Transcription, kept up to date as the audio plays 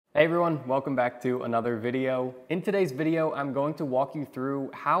Hey everyone, welcome back to another video. In today's video, I'm going to walk you through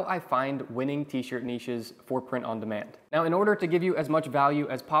how I find winning t-shirt niches for print on demand. Now, in order to give you as much value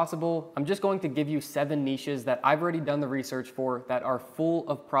as possible, I'm just going to give you 7 niches that I've already done the research for that are full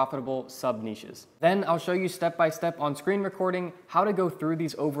of profitable sub niches. Then I'll show you step by step on screen recording how to go through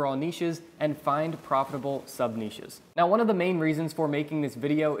these overall niches and find profitable sub niches. Now, one of the main reasons for making this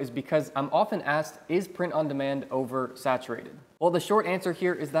video is because I'm often asked, is print on demand oversaturated? Well, the short answer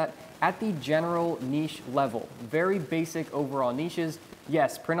here is that at the general niche level, very basic overall niches,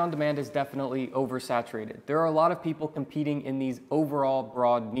 yes, print on demand is definitely oversaturated. There are a lot of people competing in these overall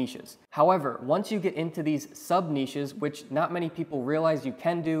broad niches. However, once you get into these sub niches, which not many people realize you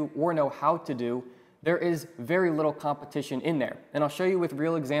can do or know how to do, there is very little competition in there. And I'll show you with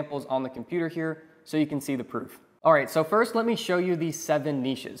real examples on the computer here so you can see the proof. All right, so first let me show you these 7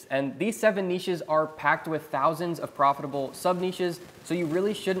 niches. And these 7 niches are packed with thousands of profitable sub-niches, so you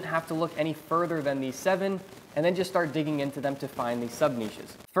really shouldn't have to look any further than these 7 and then just start digging into them to find these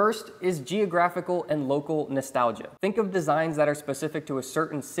sub-niches. First is geographical and local nostalgia. Think of designs that are specific to a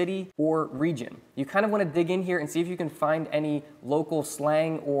certain city or region. You kind of want to dig in here and see if you can find any local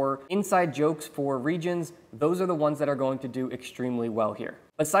slang or inside jokes for regions. Those are the ones that are going to do extremely well here.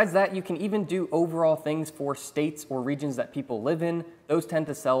 Besides that, you can even do overall things for states or regions that people live in. Those tend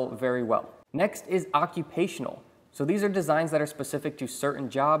to sell very well. Next is occupational. So these are designs that are specific to certain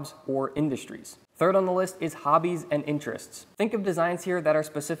jobs or industries. Third on the list is hobbies and interests. Think of designs here that are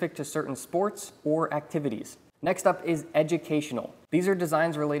specific to certain sports or activities. Next up is educational. These are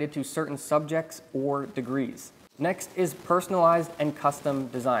designs related to certain subjects or degrees. Next is personalized and custom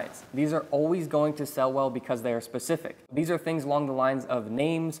designs. These are always going to sell well because they are specific. These are things along the lines of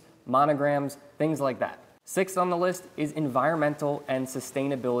names, monograms, things like that. Sixth on the list is environmental and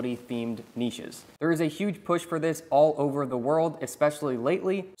sustainability themed niches. There is a huge push for this all over the world, especially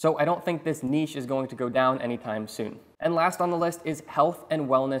lately, so I don't think this niche is going to go down anytime soon. And last on the list is health and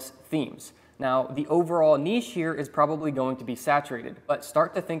wellness themes. Now, the overall niche here is probably going to be saturated, but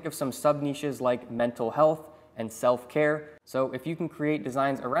start to think of some sub niches like mental health and self-care. So if you can create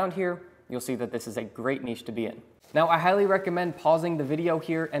designs around here, you'll see that this is a great niche to be in. Now, I highly recommend pausing the video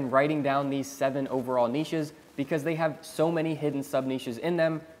here and writing down these 7 overall niches because they have so many hidden sub niches in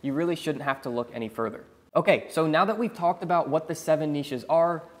them, you really shouldn't have to look any further. Okay, so now that we've talked about what the 7 niches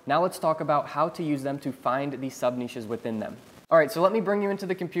are, now let's talk about how to use them to find these sub niches within them. All right, so let me bring you into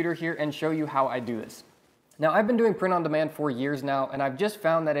the computer here and show you how I do this. Now, I've been doing print on demand for years now, and I've just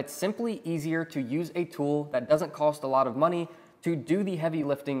found that it's simply easier to use a tool that doesn't cost a lot of money to do the heavy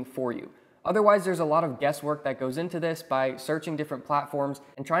lifting for you. Otherwise, there's a lot of guesswork that goes into this by searching different platforms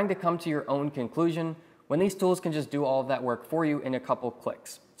and trying to come to your own conclusion when these tools can just do all of that work for you in a couple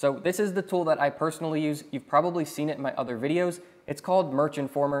clicks. So this is the tool that I personally use. You've probably seen it in my other videos. It's called Merch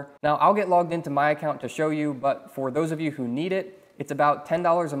Informer. Now, I'll get logged into my account to show you, but for those of you who need it, it's about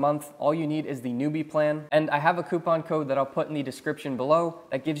 $10 a month. All you need is the newbie plan. And I have a coupon code that I'll put in the description below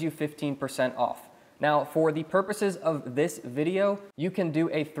that gives you 15% off. Now, for the purposes of this video, you can do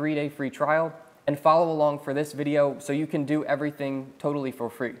a 3-day free trial and follow along for this video so you can do everything totally for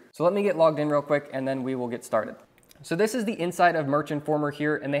free. So let me get logged in real quick and then we will get started. So this is the inside of Merch Informer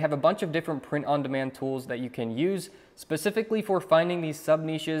here, and they have a bunch of different print-on-demand tools that you can use. Specifically for finding these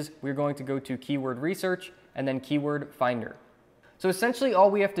sub-niches, we're going to go to Keyword Research and then Keyword Finder. So essentially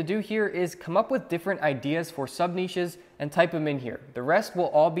all we have to do here is come up with different ideas for sub-niches and type them in here. The rest will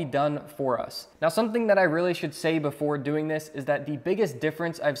all be done for us. Now, something that I really should say before doing this is that the biggest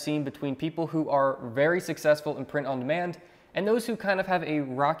difference I've seen between people who are very successful in print on demand and those who kind of have a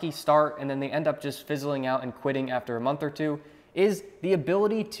rocky start and then they end up just fizzling out and quitting after a month or two is the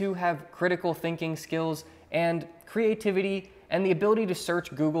ability to have critical thinking skills and creativity and the ability to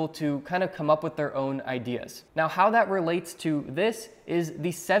search Google to kind of come up with their own ideas. Now, how that relates to this is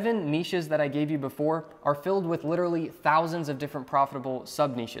the 7 niches that I gave you before are filled with literally thousands of different profitable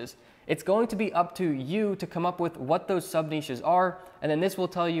sub-niches. It's going to be up to you to come up with what those sub-niches are, and then this will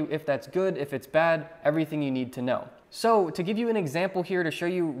tell you if that's good, if it's bad, everything you need to know. So to give you an example here to show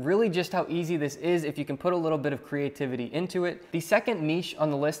you really just how easy this is if you can put a little bit of creativity into it, the second niche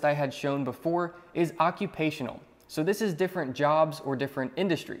on the list I had shown before is occupational. So this is different jobs or different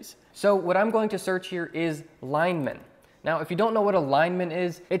industries. So what I'm going to search here is linemen. Now, if you don't know what a lineman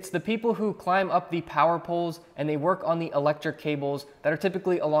is, it's the people who climb up the power poles and they work on the electric cables that are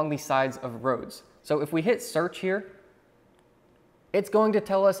typically along the sides of roads. So if we hit search here, it's going to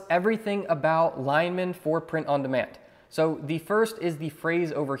tell us everything about linemen for print on demand. So the first is the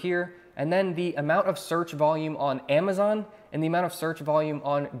phrase over here, and then the amount of search volume on Amazon and the amount of search volume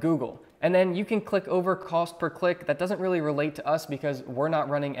on Google. And then you can click over cost per click. That doesn't really relate to us because we're not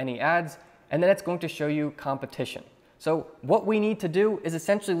running any ads. And then it's going to show you competition. So what we need to do is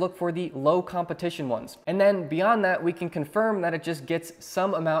essentially look for the low competition ones. And then beyond that, we can confirm that it just gets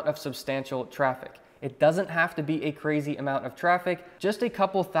some amount of substantial traffic. It doesn't have to be a crazy amount of traffic, just a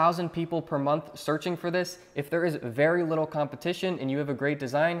couple thousand people per month searching for this. If there is very little competition and you have a great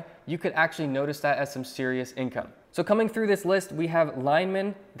design, you could actually notice that as some serious income. So coming through this list, we have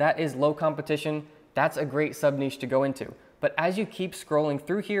linemen. That is low competition. That's a great sub niche to go into. But as you keep scrolling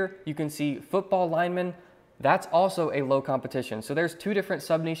through here, you can see football linemen. That's also a low competition. So there's two different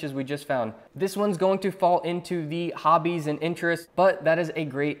sub niches we just found. This one's going to fall into the hobbies and interests, but that is a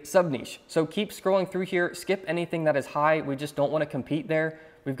great sub niche. So keep scrolling through here, skip anything that is high. We just don't want to compete there.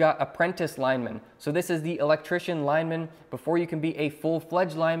 We've got apprentice lineman. So this is the electrician lineman. Before you can be a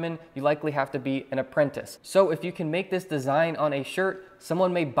full-fledged lineman, you likely have to be an apprentice. So if you can make this design on a shirt,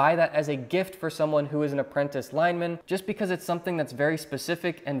 someone may buy that as a gift for someone who is an apprentice lineman, just because it's something that's very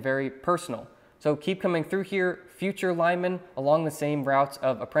specific and very personal. So keep coming through here, future linemen along the same routes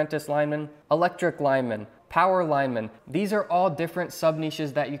of apprentice linemen, electric linemen, power linemen. These are all different sub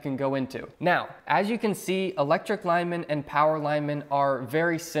niches that you can go into. Now, as you can see, electric linemen and power linemen are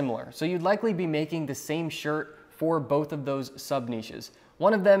very similar. So you'd likely be making the same shirt for both of those sub niches.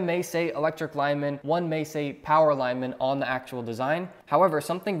 One of them may say electric lineman, one may say power lineman on the actual design. However,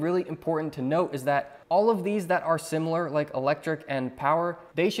 something really important to note is that all of these that are similar, like electric and power,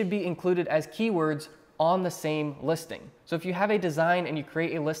 they should be included as keywords on the same listing. So if you have a design and you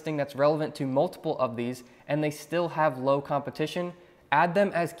create a listing that's relevant to multiple of these and they still have low competition, add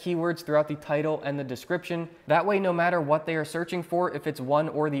them as keywords throughout the title and the description. That way, no matter what they are searching for, if it's one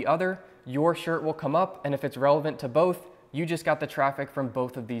or the other, your shirt will come up, and if it's relevant to both, you just got the traffic from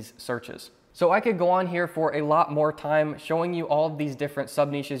both of these searches. So I could go on here for a lot more time showing you all of these different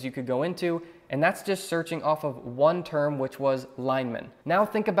sub niches you could go into, and that's just searching off of one term, which was lineman. Now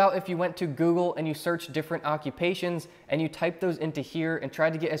think about if you went to Google and you searched different occupations and you typed those into here and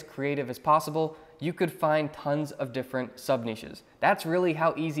tried to get as creative as possible, you could find tons of different sub niches. That's really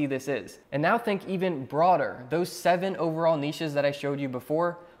how easy this is. And now think even broader. Those 7 overall niches that I showed you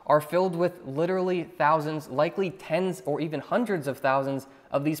before are filled with literally thousands, likely tens or even hundreds of thousands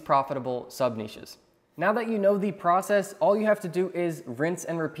of these profitable sub niches. Now that you know the process, all you have to do is rinse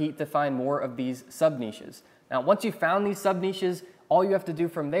and repeat to find more of these sub niches. Now, once you've found these sub niches, all you have to do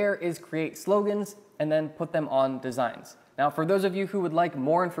from there is create slogans and then put them on designs. Now, for those of you who would like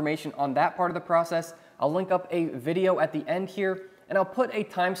more information on that part of the process, I'll link up a video at the end here, and I'll put a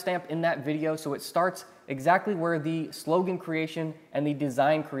timestamp in that video so it starts exactly where the slogan creation and the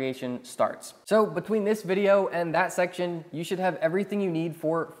design creation starts. So between this video and that section, you should have everything you need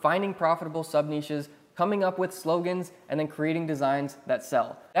for finding profitable sub niches, coming up with slogans, and then creating designs that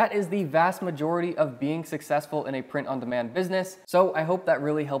sell. That is the vast majority of being successful in a print-on-demand business, so I hope that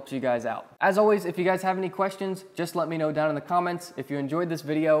really helps you guys out. As always, if you guys have any questions, just let me know down in the comments. If you enjoyed this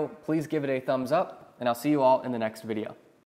video, please give it a thumbs up, and I'll see you all in the next video.